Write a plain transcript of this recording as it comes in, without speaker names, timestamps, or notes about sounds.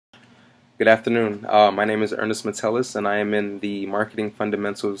Good afternoon. My name is Ernest Metelus, and I am in the Marketing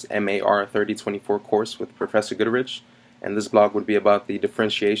Fundamentals MAR 3024 course with Professor Goodrich. And this blog would be about the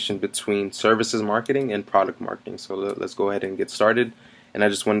differentiation between services marketing and product marketing. So let's go ahead and get started. And I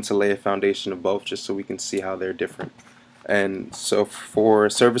just wanted to lay a foundation of both just so we can see how they're different. And so for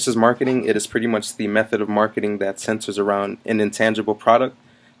services marketing, it is pretty much the method of marketing that centers around an intangible product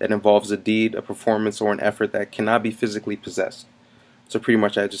that involves a deed, a performance, or an effort that cannot be physically possessed. So pretty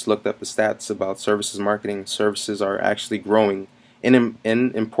much I just looked up the stats about services marketing. Services are actually growing in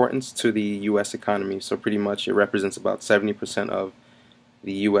importance to the U.S. economy. So pretty much it represents about 70% of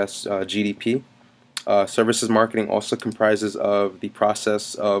the U.S. GDP. Services marketing also comprises of the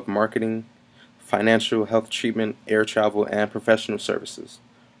process of marketing, financial, health treatment, air travel, and professional services.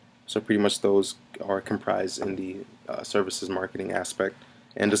 So pretty much those are comprised in the services marketing aspect.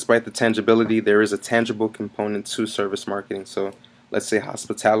 And despite the tangibility, there is a tangible component to service marketing. So let's say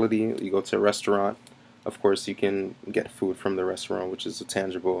hospitality, you go to a restaurant, of course you can get food from the restaurant, which is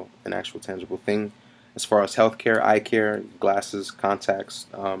an actual tangible thing. As far as healthcare, eye care, glasses, contacts,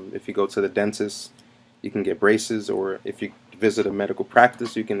 if you go to the dentist, you can get braces, or if you visit a medical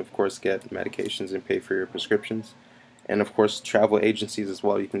practice, you can of course get medications and pay for your prescriptions. And of course travel agencies as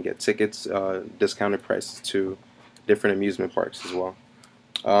well, you can get tickets, discounted prices to different amusement parks as well.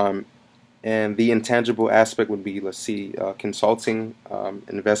 And the intangible aspect would be, let's see, consulting,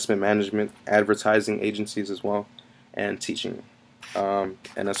 investment management, advertising agencies as well, and teaching. And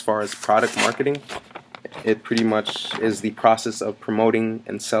as far as product marketing, it pretty much is the process of promoting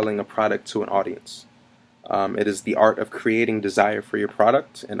and selling a product to an audience. It is the art of creating desire for your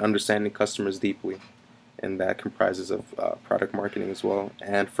product and understanding customers deeply, and that comprises of product marketing as well.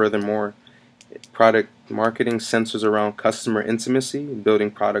 And furthermore, product marketing centers around customer intimacy, building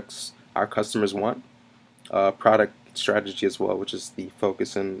products our customers want, product strategy as well, which is the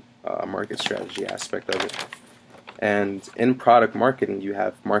focus and market strategy aspect of it. And in product marketing, you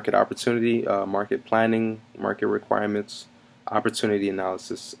have market opportunity, market planning, market requirements, opportunity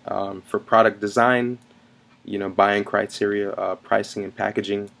analysis. For product design, buying criteria, pricing and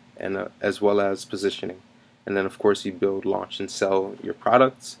packaging, and as well as positioning. And then of course you build, launch, and sell your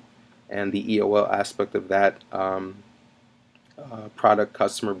products. And the EOL aspect of that, product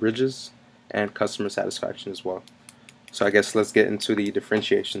customer bridges and customer satisfaction as well. So I guess let's get into the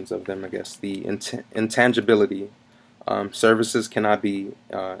differentiations of them. I guess the intangibility. Services cannot be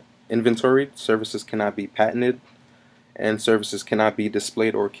inventoried, services cannot be patented, and services cannot be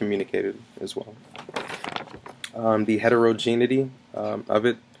displayed or communicated as well. The heterogeneity of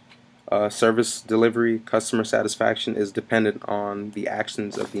it, service delivery, customer satisfaction is dependent on the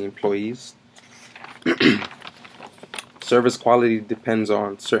actions of the employees. Service quality depends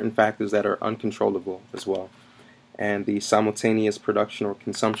on certain factors that are uncontrollable as well. And the simultaneous production or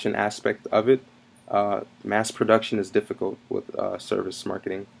consumption aspect of it, mass production is difficult with service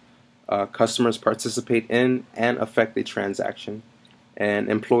marketing. Customers participate in and affect the transaction, and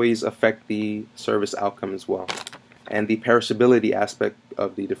employees affect the service outcome as well. And the perishability aspect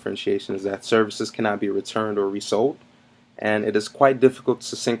of the differentiation is that services cannot be returned or resold, and it is quite difficult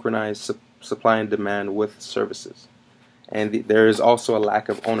to synchronize supply and demand with services. And there is also a lack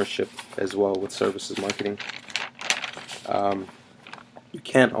of ownership as well with services marketing. You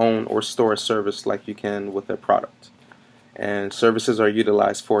can't own or store a service like you can with a product. And services are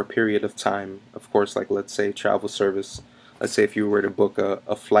utilized for a period of time. Of course, like let's say travel service. Let's say if you were to book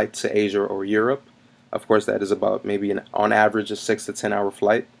a flight to Asia or Europe, of course that is about maybe on average a 6 to 10 hour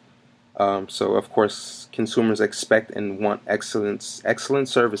flight. So of course consumers expect and want excellent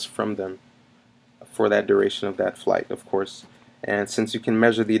service from them for that duration of that flight, of course. And since you can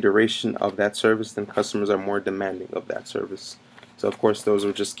measure the duration of that service, then customers are more demanding of that service. So of course those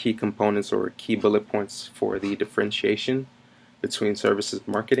are just key components or key bullet points for the differentiation between services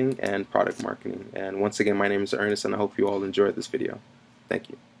marketing and product marketing. And once again, my name is Ernest, and I hope you all enjoyed this video. Thank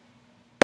you.